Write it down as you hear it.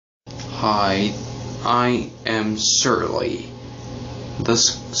Hi, I am Surly the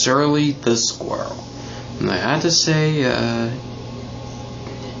squirrel. And I had to say,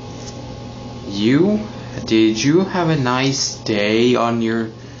 did you have a nice day on your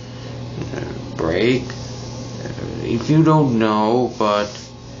break? If you don't know, but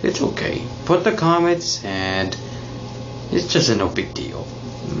it's okay. Put the comments, and it's just no big deal.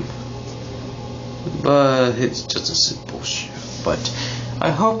 But it's just a simple show. But I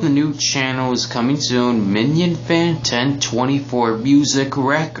hope the new channel is coming soon. MinionFan1024 Music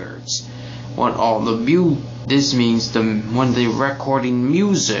Records. This means when they're recording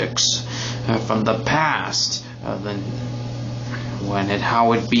musics from the past,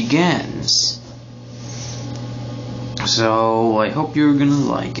 how it begins. So I hope you're gonna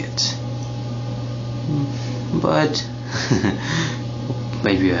like it. But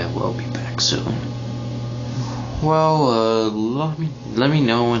maybe I will be back soon. Well, let me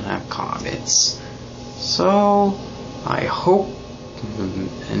know and have comments. So I hope,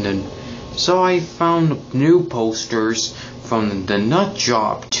 so I found new posters from the Nut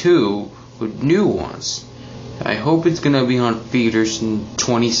Job 2 with new ones. I hope it's gonna be on theaters in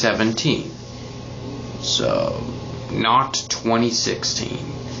 2017. So not 2016.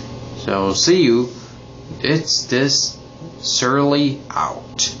 So see you. It's this Surly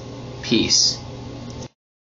out. Peace.